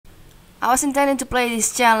I was intending to play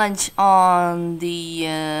this challenge on the,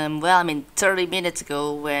 30 minutes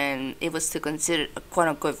ago when it was still considered a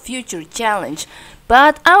quote-unquote future challenge.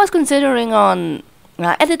 But I was considering on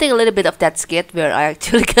editing a little bit of that skit where I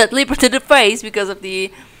actually got leaped to the face because of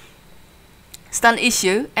the stun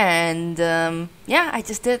issue. And yeah, I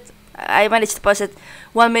just did. I managed to post it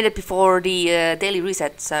 1 minute before the daily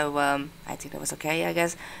reset, so I think that was okay, I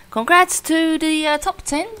guess. Congrats to the top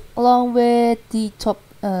 10 along with the top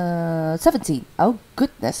 17. Oh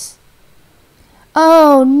goodness.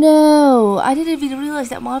 Oh no, I didn't even realize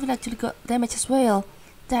that Marvin actually got damage as well.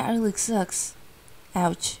 That really sucks.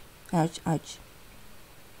 Ouch, ouch, ouch.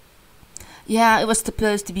 Yeah, it was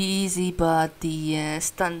supposed to be easy, but the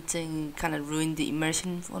stunting kind of ruined the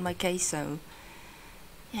immersion on my case, so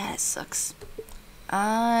yeah, it sucks.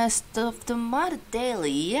 Stuff the mod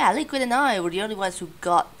daily. Yeah, Liquid and I were the only ones who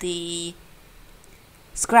got the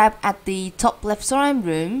scrap at the top left slime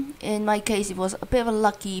room. In my case, it was a bit of a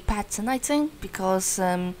lucky pattern, I think, because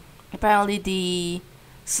apparently the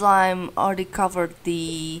slime already covered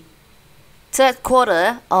the third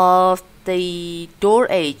quarter of the door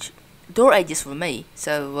edges for me.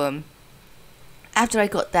 So after I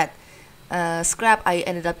got that scrap, I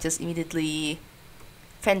ended up just immediately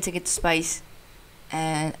fencing it to space,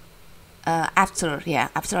 and after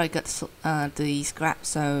I got the scrap,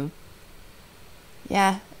 so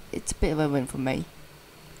yeah, it's a bit of a win for me.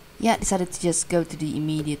 Yeah, I decided to just go to the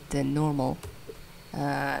immediate normal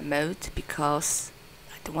mode because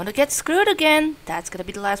I don't want to get screwed again. That's gonna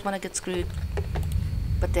be the last one I get screwed.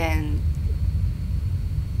 But then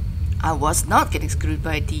I was not getting screwed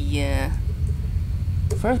by the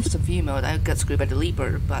first person view mode. I got screwed by the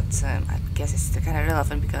leaper, but I guess it's kind of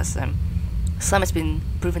relevant because slime has been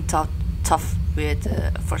proven tough with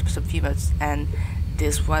first person view modes, and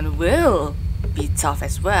this one will be tough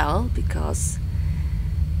as well because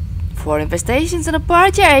 4 infestations on a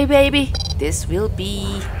party, baby. This will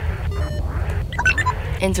be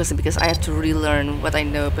interesting because I have to relearn what I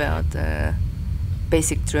know about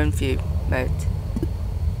basic drone view mode.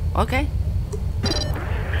 Okay.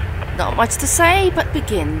 Not much to say, but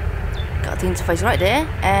begin. Got the interface right there,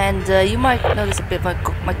 and you might notice a bit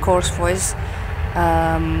of my coarse voice.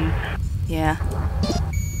 Yeah.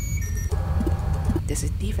 There's a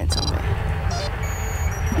defense somewhere.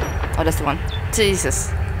 Oh, that's the one. Jesus.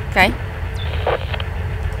 Okay.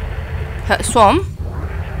 Swarm?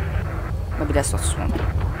 Maybe that's not swarm.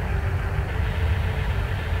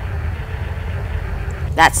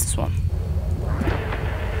 That's the swarm.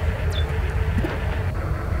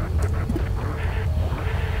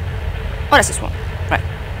 Oh, that's this one. Right.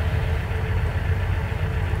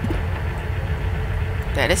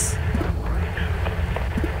 There it is.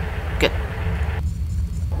 Good.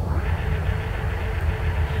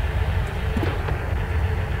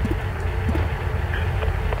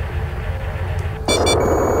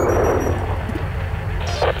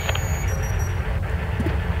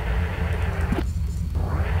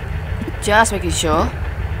 Just making sure.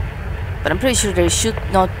 But I'm pretty sure there should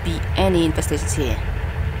not be any infestations here.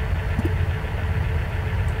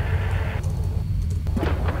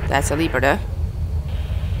 That's a leaper though.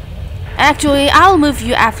 Actually, I'll move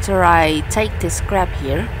you after I take this scrap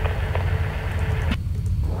here.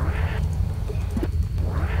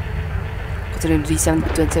 Considering the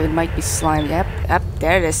 727 might be slime. Yep,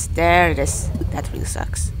 there it is, there it is. That really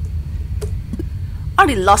sucks.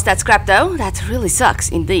 Already lost that scrap though. That really sucks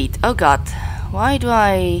indeed. Oh god. Why do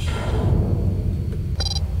I...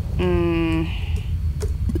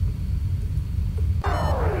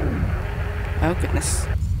 Oh goodness.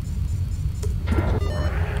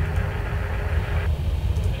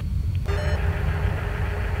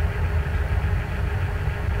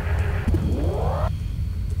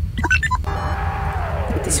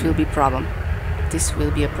 This will be a problem. This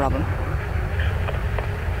will be a problem.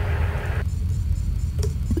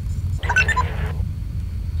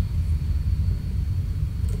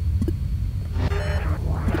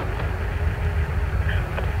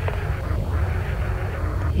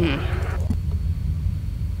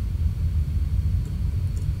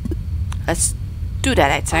 Let's do that,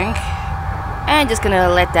 I think. And just gonna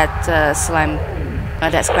let that slime,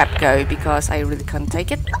 that scrap go because I really can't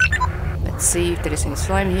take it. Let's see if there is any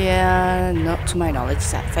slime here. Not to my knowledge.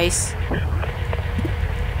 Sad face.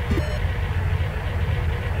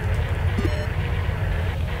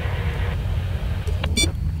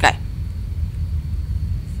 Okay.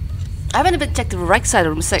 I haven't even checked the right side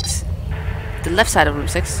of room 6. The left side of room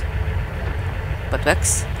 6. But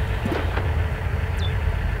works.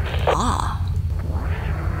 Ah.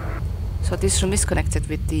 So this room is connected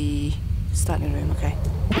with the starting room, okay.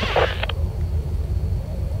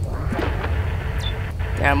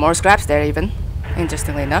 There are more scraps there even,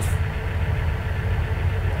 interestingly enough.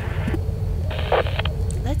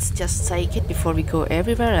 Let's just take it before we go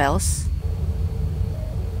everywhere else.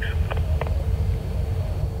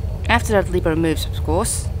 After that lever moves, of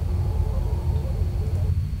course.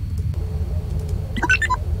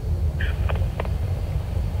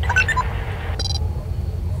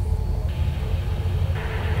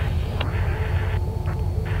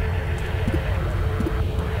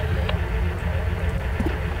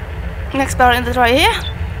 Next barrel in the tray here.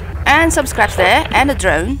 And some scraps there. And a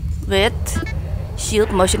drone with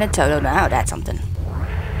shield, motion and total. Now that's something.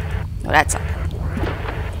 Oh, that's something.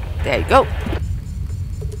 There you go.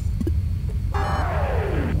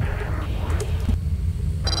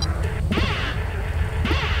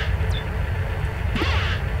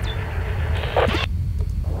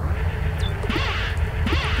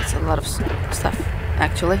 That's a lot of stuff,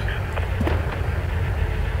 actually.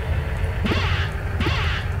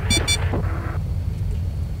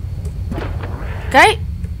 Okay.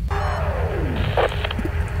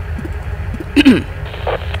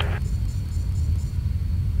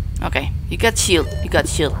 Okay, you got shield. You got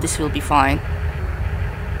shield. This will be fine.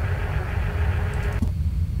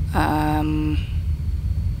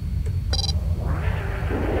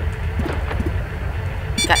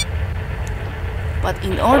 Okay. But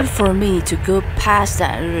in order for me to go past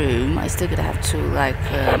that room, I still gonna have to like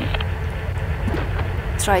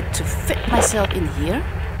try to fit myself in here.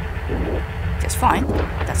 That's fine.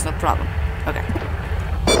 That's no problem. Okay.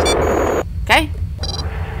 Okay.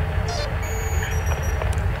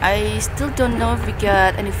 I still don't know if we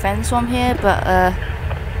got any fence swarm here, but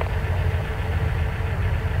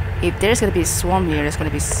if there's gonna be a swarm here, it's gonna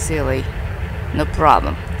be silly. No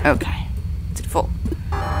problem. Okay. To the full.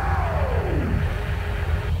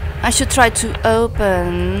 I should try to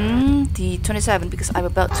open the 27 because I'm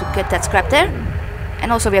about to get that scrap there.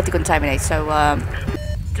 And also we have to contaminate, so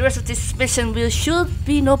the rest of this mission should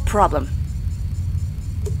be no problem.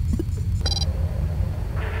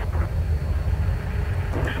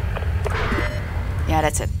 Yeah,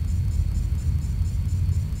 that's it.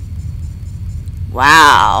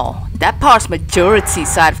 Wow, that part's majority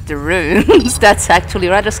side of the rooms. That's actually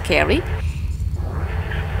rather scary.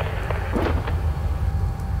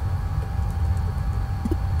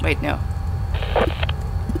 Wait, no.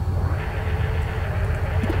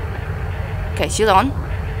 Okay, shield on.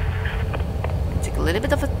 Take a little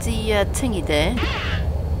bit of the thingy there.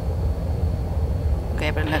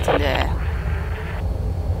 Okay, but nothing there.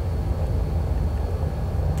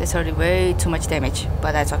 That's already way too much damage,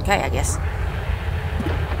 but that's okay, I guess.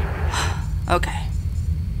 Okay.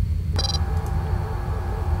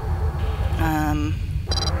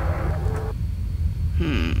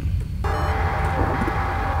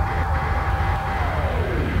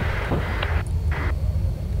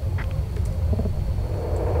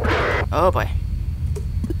 Oh boy.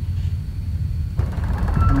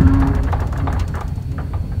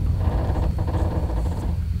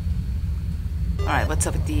 Alright, what's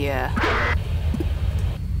up with the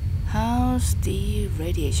how's the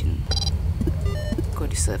radiation going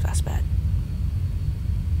to serve us bad?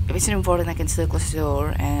 If it's important, I can still close the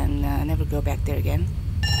door and never go back there again.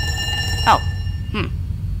 Oh,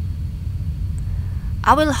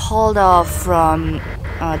 I will hold off from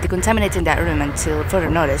decontaminating that room until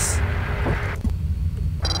further notice.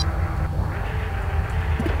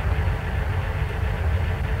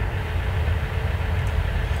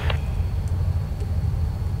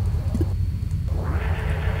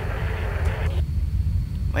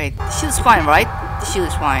 Wait, the shield's fine, right? The shield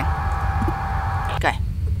is fine. Okay.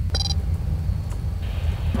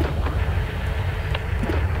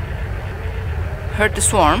 Heard the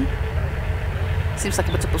swarm. Seems like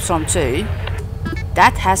a multiple swarm too.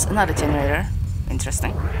 That has another generator.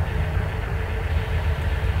 Interesting.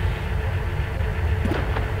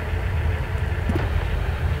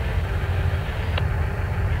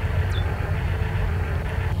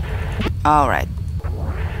 Alright.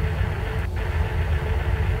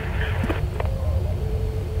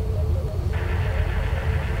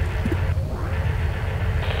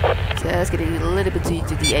 Just getting a little bit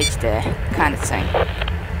to the edge there, kind of thing.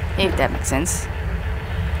 If that makes sense.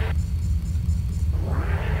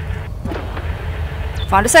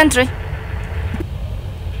 Found a sentry.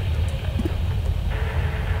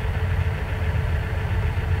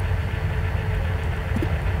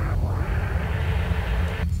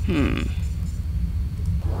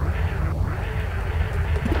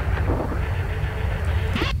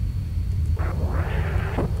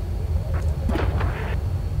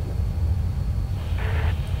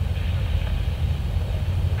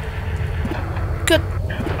 Good.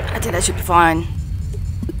 I think that should be fine.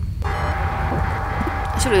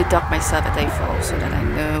 should really dock myself at A4 so that I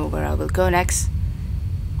know where I will go next.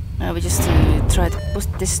 We just to try to push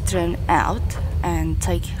this turn out and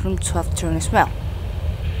take room 12 turn as well.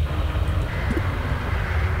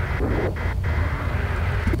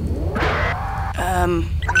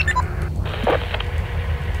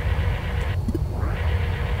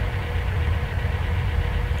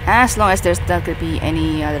 As long as there's not gonna be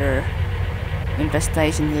any other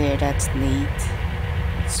infestation here that's neat,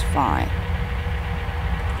 it's fine.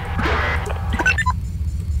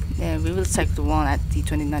 Then we will take the one at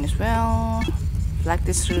D29 as well. Flag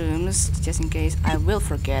these rooms just in case I will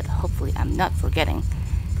forget. Hopefully I'm not forgetting.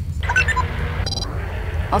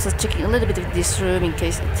 Also checking a little bit of this room in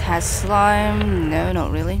case it has slime. No,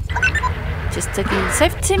 not really. Just taking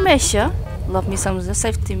safety measure. Love me some of the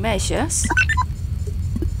safety measures.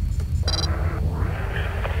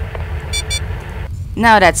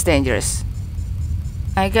 Now that's dangerous.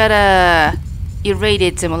 I gotta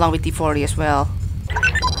irradiate them along with D40 as well.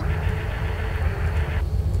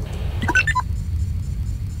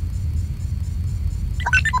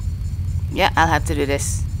 Yeah, I'll have to do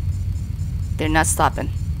this. They're not stopping.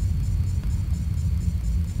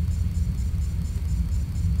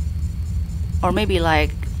 Or maybe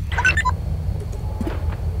like...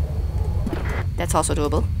 That's also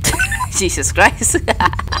doable. Jesus Christ.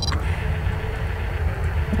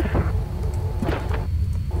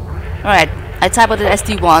 Alright, I type out the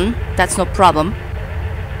SD1, that's no problem.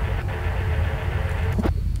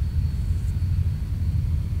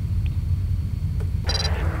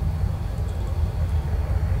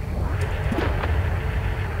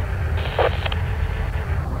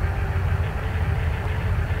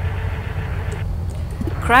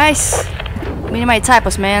 Christ! Minimize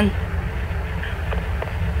typos, man.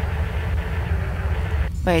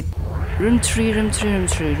 Wait, room 3, room 3, room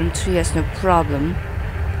 3. Room 3 has no problem.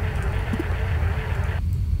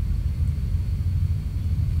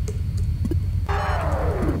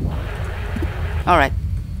 Alright.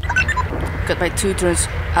 Got my 2 turns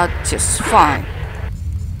out just fine.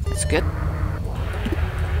 That's good.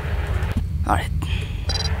 Alright.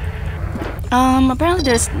 Apparently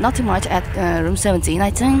there's nothing much at room 17,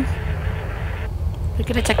 I think. We're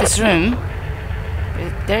gonna check this room.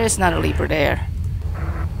 But there is not a leaper there.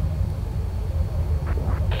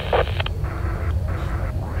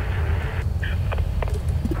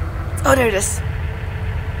 Oh, there it is.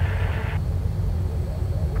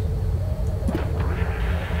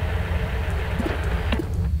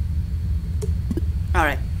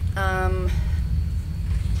 Alright.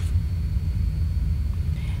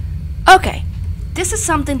 Okay. This is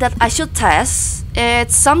something that I should test.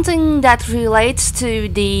 It's something that relates to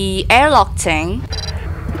the airlock thing.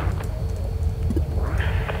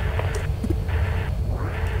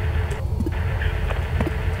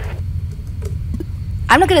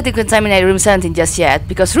 I'm not gonna decontaminate room 17 just yet,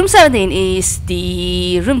 because room 17 is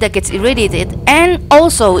the room that gets irradiated and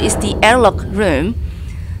also is the airlock room.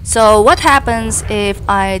 So what happens if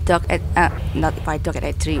I dock at not if I dock at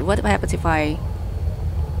A3? What happens if I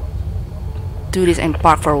do this and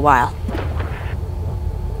park for a while?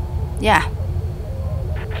 Yeah,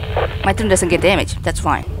 my turn doesn't get damaged. That's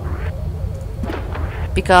fine,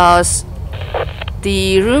 because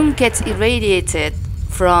the room gets irradiated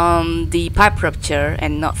from the pipe rupture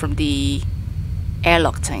and not from the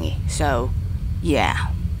airlock thingy. So yeah,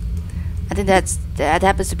 I think that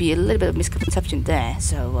happens to be a little bit of misconception there.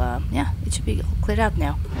 So yeah, it should be cleared out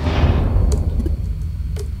now.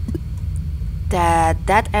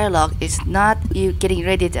 That airlock is not getting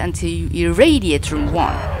irradiated until you irradiate room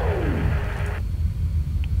 1,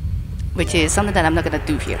 which is something that I'm not gonna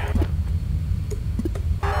do here.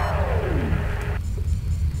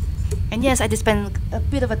 And yes, I did spend a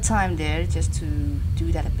bit of a time there just to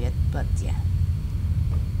do that a bit, but yeah,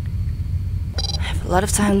 I have a lot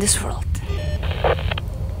of time in this world.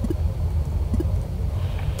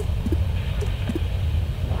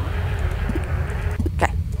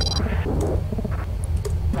 Okay.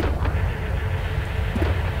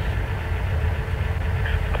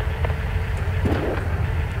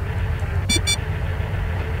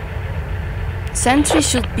 Sentry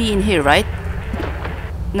should be in here, right?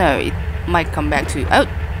 No, it might come back to... Oh!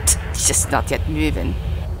 It's just not yet moving.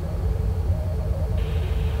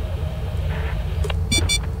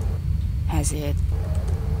 Has it?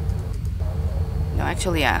 No,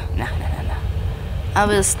 actually, yeah. No. I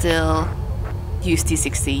will still use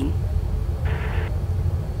T16.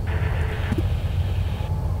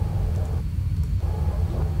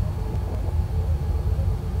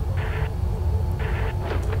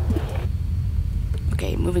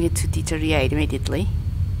 Okay, moving it to T38 immediately.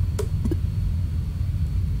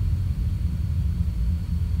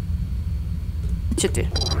 Should do.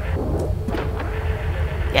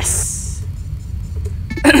 Yes.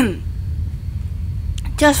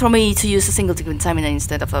 Just for me to use a single decontaminate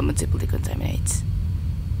instead of a multiple decontaminate.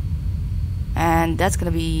 And that's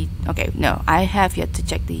gonna be okay. No, I have yet to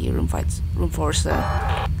check the room force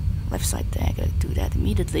left side there. I gotta do that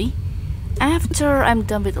immediately after I'm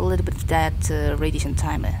done with a little bit of that radiation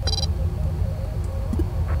timer.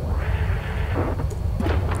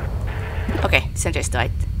 Okay, Sanjay's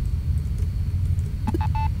died.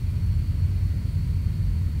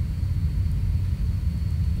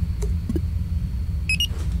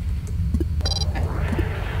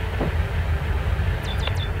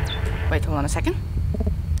 Wait, hold on a second.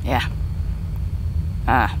 Yeah.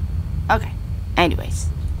 Okay. Anyways.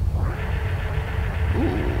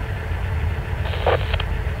 Ooh.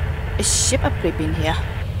 A ship upgrade in here.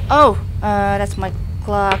 Oh, that's my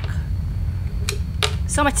clock.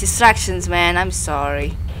 So much distractions, man. I'm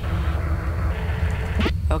sorry.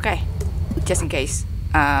 Okay. Just in case.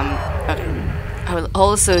 Okay. I will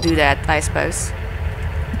also do that, I suppose.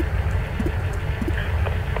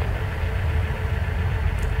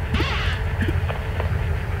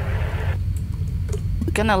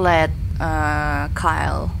 Gonna let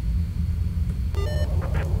Kyle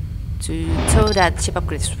to tow that ship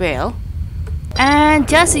upgrade as well. And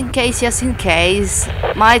just in case,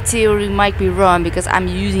 my theory might be wrong because I'm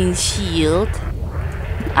using shield.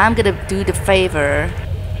 I'm gonna do the favor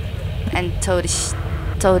and tow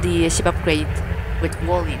the ship upgrade with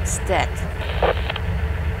Wally instead.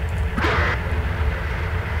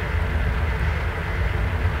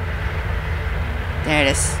 There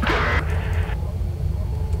it is.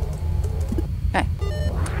 Okay,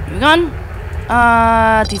 moving on.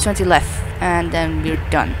 D20 left, and then we're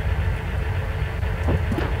done.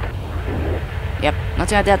 Yep,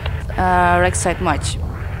 nothing like that right side much.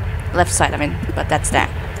 Left side, I mean, but that's that.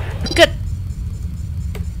 Good.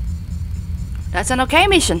 That's an okay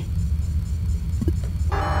mission.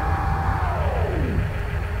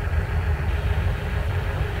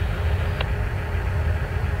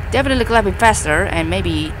 Definitely clapping faster and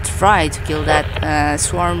maybe try to kill that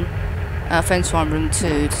swarm, fence swarm room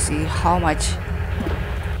too to see how much.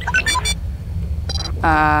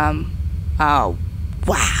 Oh,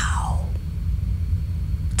 wow.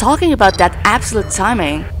 Talking about that absolute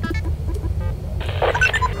timing.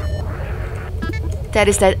 That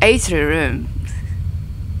is that atrium room.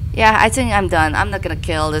 Yeah, I think I'm done. I'm not gonna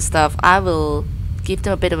kill this stuff. I will give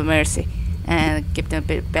them a bit of a mercy and give them a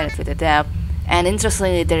bit of benefit of the doubt. And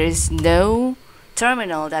interestingly, there is no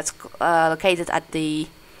terminal that's located at the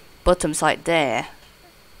bottom side there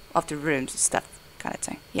of the rooms and stuff, kind of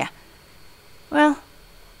thing. Yeah. Well,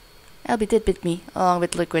 LB did beat me along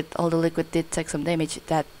with liquid. All the liquid did take some damage.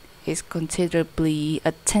 That is considerably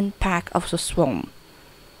a 10-pack of the swarm,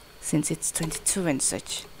 since it's 22 and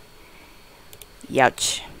such.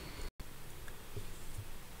 Youch.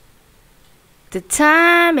 The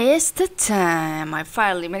time is the time. I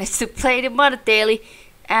finally managed to play the Mother Daily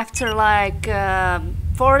after like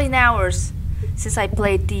 14 hours since I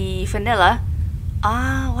played the vanilla.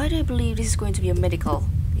 Why do I believe this is going to be a medical?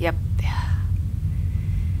 Yep.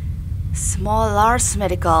 Small Lars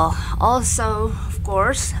medical. Also, of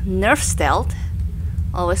course, nerf stealth.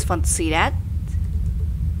 Always fun to see that.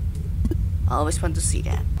 Always fun to see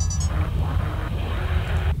that.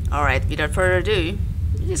 Alright, without further ado,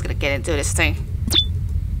 we're just gonna get into this thing.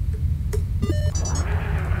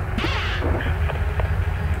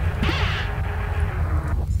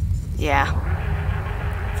 Yeah.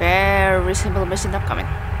 Very simple mission upcoming.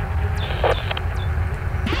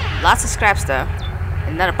 Lots of scraps though.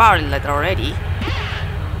 Another power inlet already.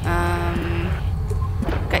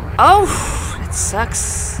 Okay. Oh, that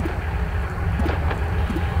sucks.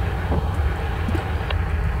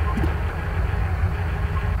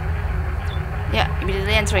 Yeah,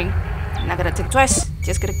 immediately entering. Not gonna think twice.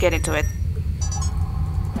 Just gonna get into it.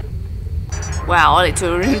 Wow, only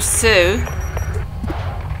 2 rooms too.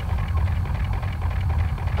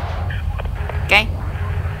 Okay.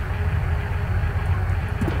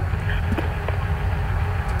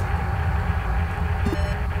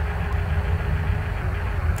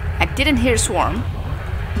 I didn't hear swarm,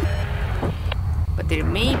 but there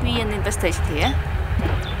may be an infestation here.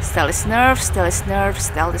 Stealth is nerf, stealth is nerf,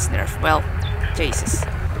 stealth is nerf. Well, Jesus.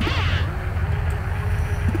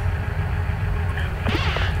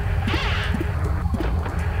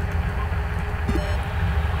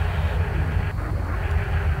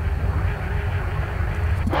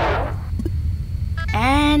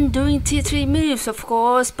 And doing T3 moves, of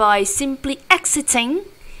course, by simply exiting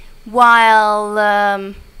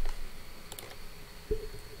while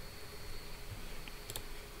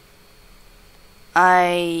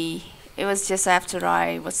It was just after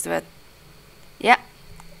I was to it. Yeah,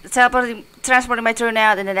 transporting my train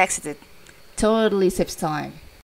out and then exited. Totally saves time.